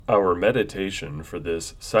Our meditation for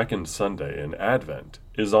this second Sunday in Advent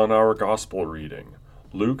is on our Gospel reading,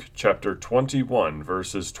 Luke chapter 21,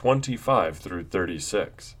 verses 25 through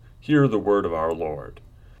 36. Hear the word of our Lord.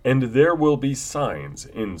 And there will be signs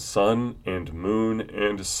in sun and moon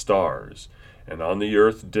and stars, and on the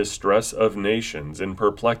earth distress of nations in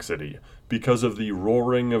perplexity, because of the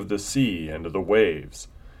roaring of the sea and the waves,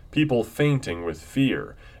 people fainting with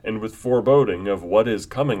fear and with foreboding of what is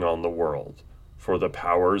coming on the world. For the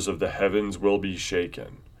powers of the heavens will be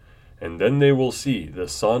shaken. And then they will see the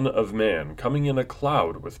Son of Man coming in a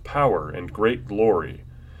cloud with power and great glory.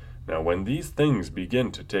 Now when these things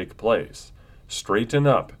begin to take place, straighten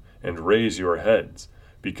up and raise your heads,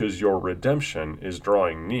 because your redemption is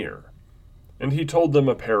drawing near. And he told them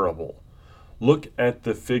a parable. Look at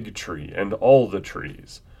the fig tree and all the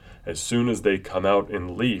trees. As soon as they come out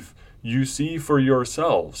in leaf, you see for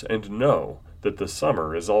yourselves and know that the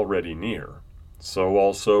summer is already near. So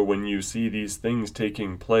also when you see these things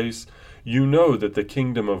taking place, you know that the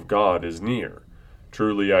kingdom of God is near.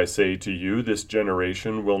 Truly I say to you, this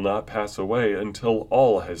generation will not pass away until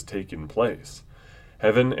all has taken place.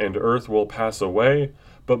 Heaven and earth will pass away,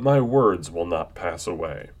 but my words will not pass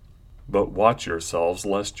away. But watch yourselves,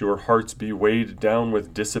 lest your hearts be weighed down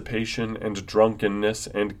with dissipation and drunkenness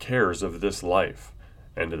and cares of this life,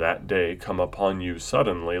 and that day come upon you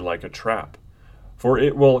suddenly like a trap. For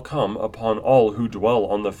it will come upon all who dwell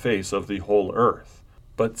on the face of the whole earth.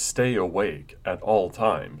 But stay awake at all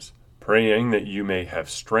times, praying that you may have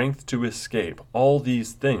strength to escape all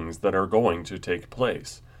these things that are going to take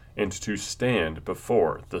place, and to stand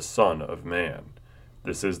before the Son of Man.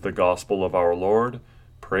 This is the gospel of our Lord.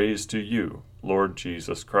 Praise to you, Lord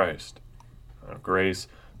Jesus Christ. Grace,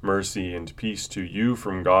 mercy, and peace to you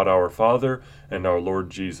from God our Father and our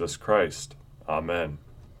Lord Jesus Christ. Amen.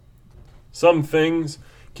 Some things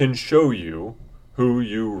can show you who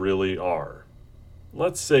you really are.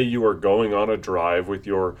 Let's say you are going on a drive with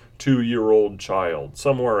your 2-year-old child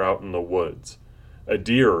somewhere out in the woods. A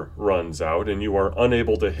deer runs out and you are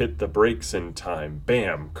unable to hit the brakes in time.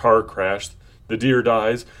 Bam, car crash, the deer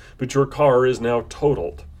dies, but your car is now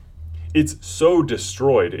totaled. It's so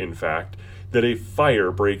destroyed, in fact, that a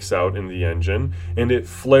fire breaks out in the engine and it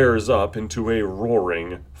flares up into a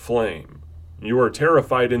roaring flame. You are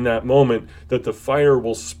terrified in that moment that the fire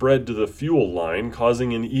will spread to the fuel line,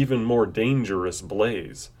 causing an even more dangerous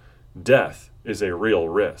blaze. Death is a real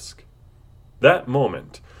risk. That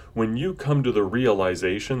moment, when you come to the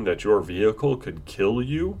realization that your vehicle could kill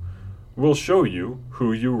you, will show you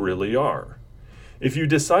who you really are. If you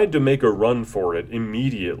decide to make a run for it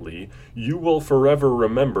immediately, you will forever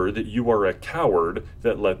remember that you are a coward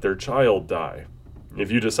that let their child die.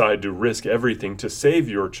 If you decide to risk everything to save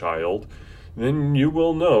your child, then you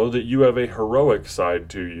will know that you have a heroic side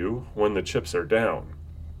to you when the chips are down.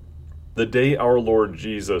 The day our Lord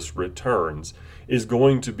Jesus returns is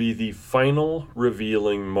going to be the final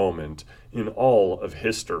revealing moment in all of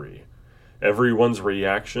history. Everyone's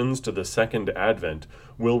reactions to the second advent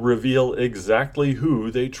will reveal exactly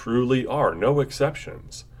who they truly are, no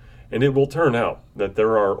exceptions. And it will turn out that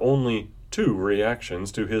there are only 2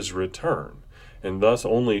 reactions to his return, and thus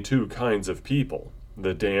only 2 kinds of people.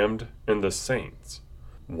 The damned and the saints.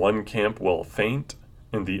 One camp will faint,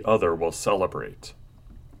 and the other will celebrate.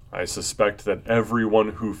 I suspect that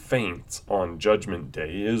everyone who faints on Judgment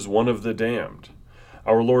Day is one of the damned.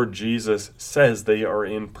 Our Lord Jesus says they are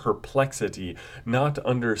in perplexity, not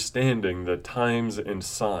understanding the times and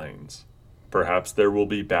signs. Perhaps there will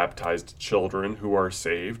be baptized children who are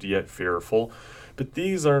saved, yet fearful, but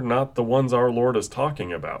these are not the ones our Lord is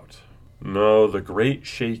talking about. No, the great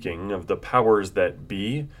shaking of the powers that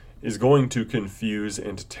be is going to confuse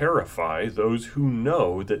and terrify those who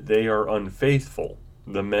know that they are unfaithful,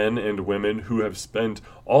 the men and women who have spent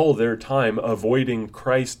all their time avoiding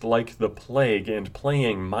Christ like the plague and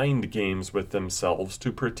playing mind games with themselves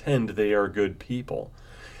to pretend they are good people.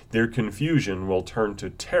 Their confusion will turn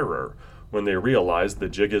to terror when they realize the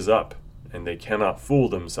jig is up and they cannot fool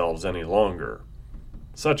themselves any longer.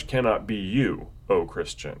 Such cannot be you, O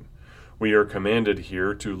Christian. We are commanded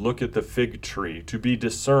here to look at the fig tree, to be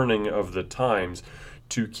discerning of the times,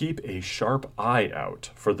 to keep a sharp eye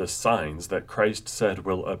out for the signs that Christ said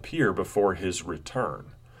will appear before his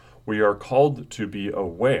return. We are called to be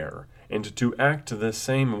aware and to act the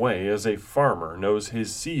same way as a farmer knows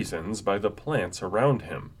his seasons by the plants around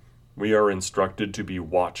him. We are instructed to be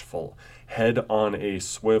watchful, head on a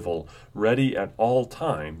swivel, ready at all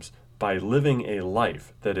times, by living a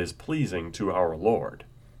life that is pleasing to our Lord.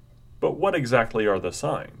 But what exactly are the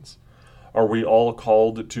signs? Are we all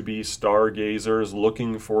called to be stargazers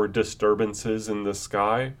looking for disturbances in the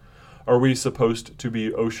sky? Are we supposed to be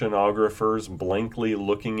oceanographers blankly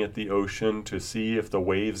looking at the ocean to see if the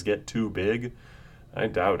waves get too big? I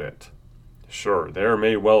doubt it. Sure, there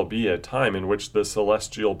may well be a time in which the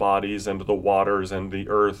celestial bodies and the waters and the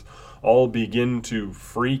earth all begin to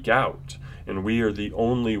freak out, and we are the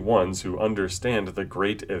only ones who understand the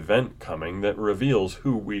great event coming that reveals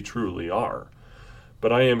who we truly are.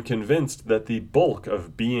 But I am convinced that the bulk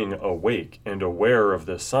of being awake and aware of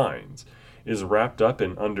the signs is wrapped up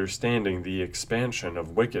in understanding the expansion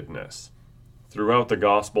of wickedness. Throughout the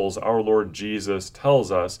Gospels, our Lord Jesus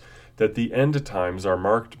tells us that the end times are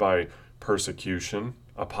marked by persecution,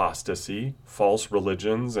 apostasy, false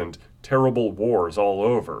religions, and terrible wars all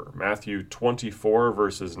over. Matthew 24,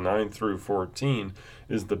 verses 9 through 14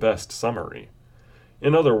 is the best summary.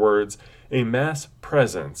 In other words, a mass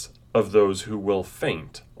presence of those who will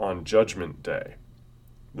faint on Judgment Day.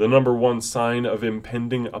 The number one sign of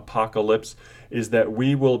impending apocalypse is that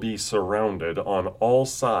we will be surrounded on all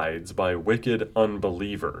sides by wicked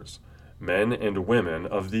unbelievers, men and women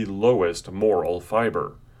of the lowest moral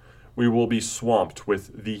fiber. We will be swamped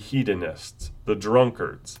with the hedonists, the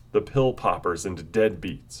drunkards, the pill poppers, and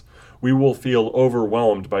deadbeats. We will feel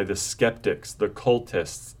overwhelmed by the skeptics, the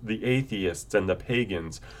cultists, the atheists, and the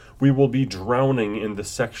pagans. We will be drowning in the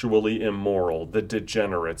sexually immoral, the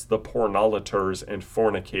degenerates, the pornolators, and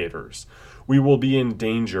fornicators. We will be in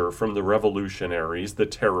danger from the revolutionaries, the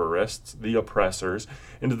terrorists, the oppressors,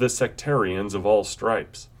 and the sectarians of all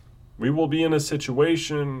stripes. We will be in a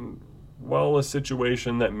situation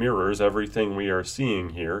that mirrors everything we are seeing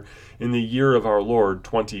here in the year of our Lord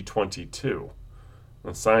 2022.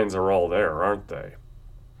 The signs are all there, aren't they?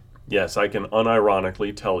 Yes, I can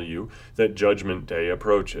unironically tell you that Judgment Day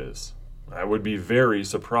approaches. I would be very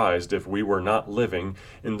surprised if we were not living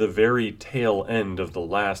in the very tail end of the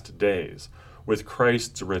last days, with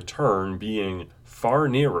Christ's return being far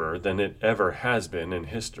nearer than it ever has been in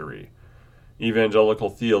history.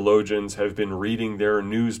 Evangelical theologians have been reading their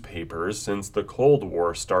newspapers since the Cold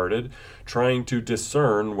War started, trying to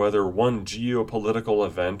discern whether one geopolitical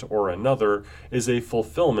event or another is a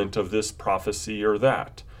fulfillment of this prophecy or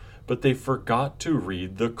that. But they forgot to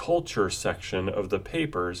read the culture section of the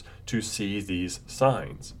papers to see these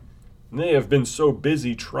signs. They have been so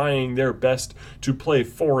busy trying their best to play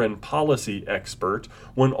foreign policy expert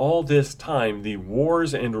when all this time the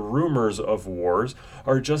wars and rumors of wars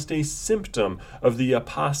are just a symptom of the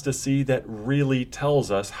apostasy that really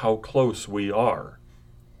tells us how close we are.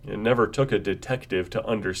 It never took a detective to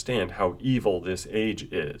understand how evil this age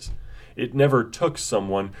is. It never took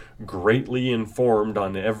someone greatly informed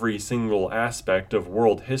on every single aspect of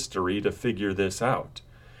world history to figure this out.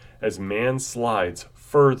 As man slides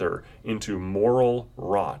further into moral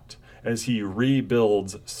rot, as he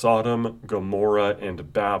rebuilds Sodom, Gomorrah,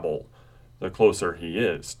 and Babel, the closer he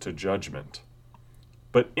is to judgment.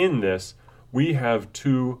 But in this, we have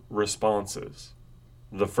two responses.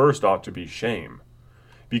 The first ought to be shame,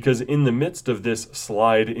 because in the midst of this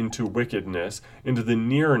slide into wickedness, into the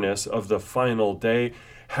nearness of the final day,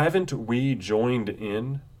 haven't we joined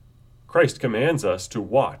in? Christ commands us to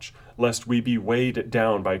watch, lest we be weighed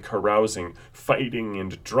down by carousing, fighting,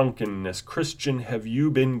 and drunkenness. Christian, have you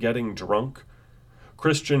been getting drunk?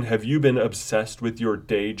 Christian, have you been obsessed with your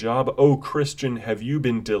day job? Oh, Christian, have you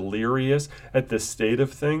been delirious at the state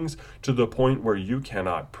of things to the point where you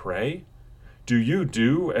cannot pray? Do you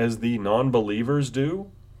do as the non-believers do?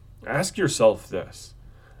 Ask yourself this.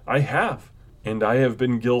 I have. And I have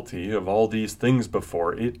been guilty of all these things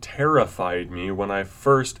before. It terrified me when I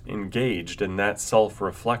first engaged in that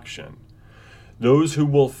self-reflection. Those who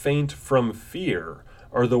will faint from fear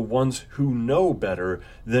are the ones who know better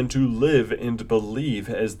than to live and believe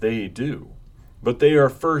as they do. But they are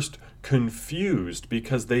first confused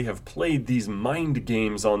because they have played these mind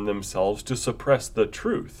games on themselves to suppress the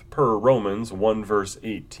truth, per Romans 1 verse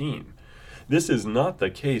 18. This is not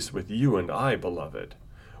the case with you and I, beloved.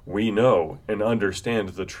 We know and understand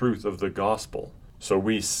the truth of the gospel, so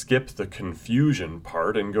we skip the confusion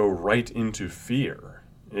part and go right into fear,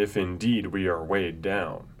 if indeed we are weighed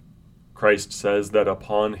down. Christ says that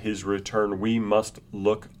upon his return we must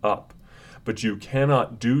look up, but you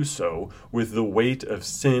cannot do so with the weight of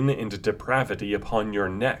sin and depravity upon your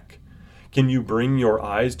neck. Can you bring your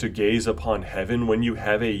eyes to gaze upon heaven when you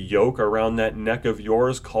have a yoke around that neck of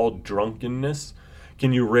yours called drunkenness?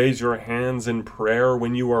 Can you raise your hands in prayer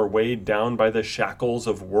when you are weighed down by the shackles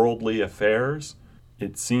of worldly affairs?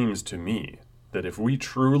 It seems to me that if we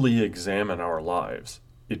truly examine our lives,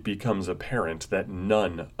 it becomes apparent that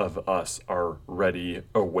none of us are ready,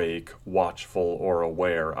 awake, watchful, or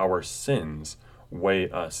aware. Our sins weigh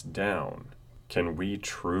us down. Can we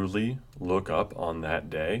truly look up on that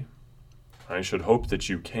day? I should hope that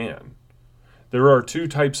you can. There are two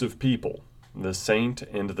types of people, the saint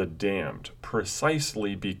and the damned,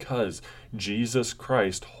 precisely because Jesus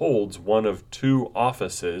Christ holds one of two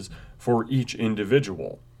offices for each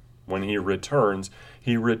individual. When he returns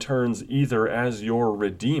either as your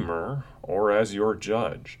Redeemer or as your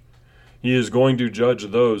judge. He is going to judge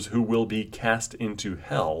those who will be cast into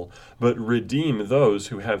hell, but redeem those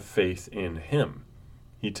who have faith in him.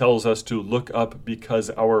 He tells us to look up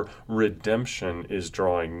because our redemption is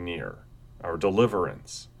drawing near, our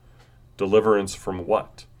deliverance. Deliverance from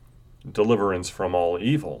what? Deliverance from all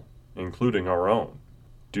evil, including our own.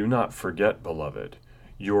 Do not forget, beloved,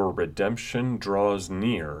 your redemption draws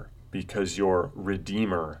near because your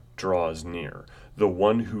Redeemer draws near, the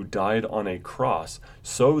one who died on a cross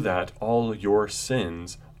so that all your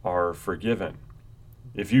sins are forgiven.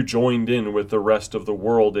 If you joined in with the rest of the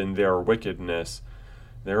world in their wickedness,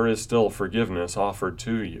 there is still forgiveness offered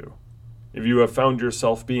to you. If you have found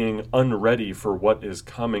yourself being unready for what is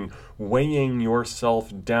coming, weighing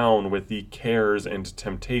yourself down with the cares and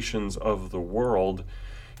temptations of the world,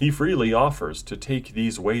 he freely offers to take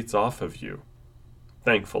these weights off of you.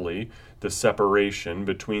 Thankfully, the separation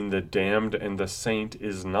between the damned and the saint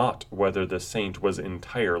is not whether the saint was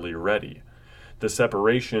entirely ready. The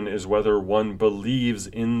separation is whether one believes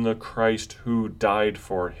in the Christ who died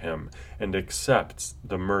for him and accepts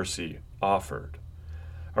the mercy offered.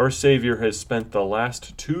 Our Savior has spent the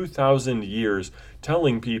last 2,000 years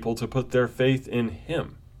telling people to put their faith in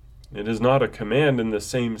him. It is not a command in the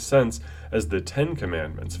same sense as the 10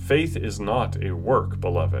 Commandments. Faith is not a work,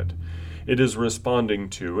 beloved. It is responding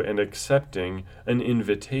to and accepting an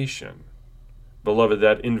invitation. Beloved,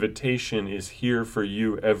 that invitation is here for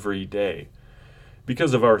you every day.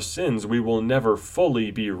 Because of our sins, we will never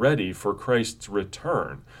fully be ready for Christ's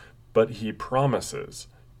return, but he promises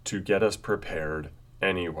to get us prepared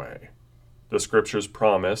anyway. The scriptures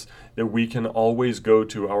promise that we can always go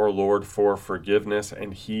to our Lord for forgiveness,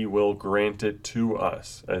 and he will grant it to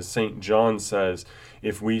us. As St. John says,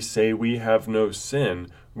 if we say we have no sin,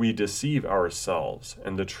 we deceive ourselves,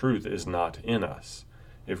 and the truth is not in us.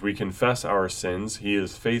 If we confess our sins, he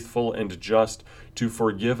is faithful and just to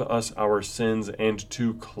forgive us our sins and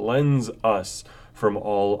to cleanse us from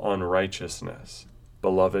all unrighteousness.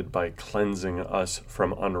 Beloved, by cleansing us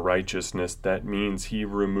from unrighteousness, that means he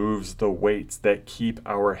removes the weights that keep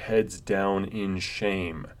our heads down in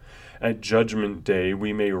shame. At Judgment Day,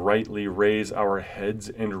 we may rightly raise our heads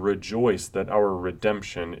and rejoice that our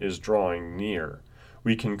redemption is drawing near.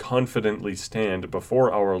 We can confidently stand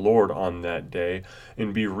before our Lord on that day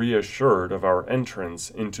and be reassured of our entrance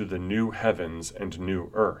into the new heavens and new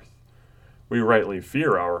earth. We rightly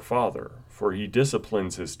fear our Father, for he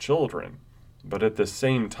disciplines his children. But at the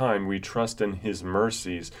same time we trust in his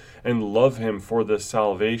mercies and love him for the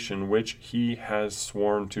salvation which he has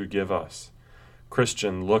sworn to give us.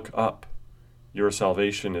 Christian, look up. Your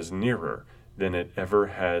salvation is nearer than it ever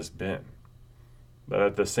has been. But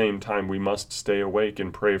at the same time we must stay awake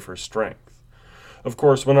and pray for strength. Of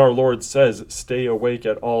course, when our Lord says, stay awake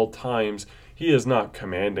at all times, he is not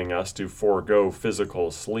commanding us to forego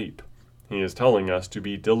physical sleep. He is telling us to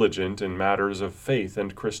be diligent in matters of faith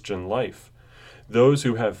and Christian life. Those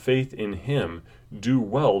who have faith in him do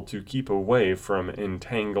well to keep away from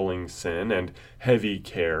entangling sin and heavy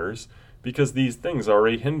cares, because these things are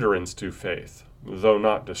a hindrance to faith, though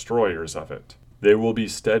not destroyers of it. They will be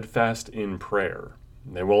steadfast in prayer.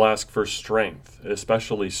 They will ask for strength,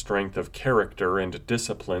 especially strength of character and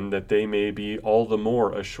discipline, that they may be all the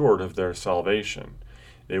more assured of their salvation.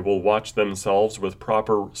 They will watch themselves with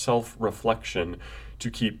proper self-reflection to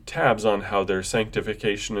keep tabs on how their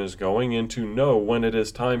sanctification is going and to know when it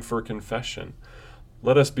is time for confession.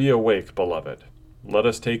 Let us be awake, beloved. Let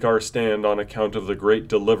us take our stand on account of the great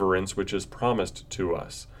deliverance which is promised to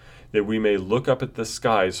us, that we may look up at the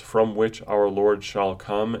skies from which our Lord shall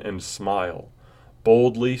come and smile,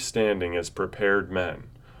 boldly standing as prepared men,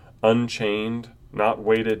 unchained, not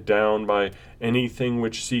weighted down by anything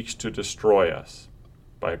which seeks to destroy us.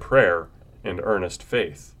 By prayer and earnest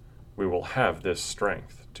faith, we will have this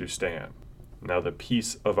strength to stand. Now the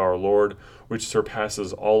peace of our Lord, which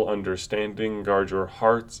surpasses all understanding, guard your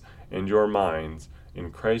hearts and your minds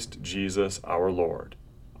in Christ Jesus our Lord.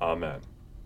 Amen.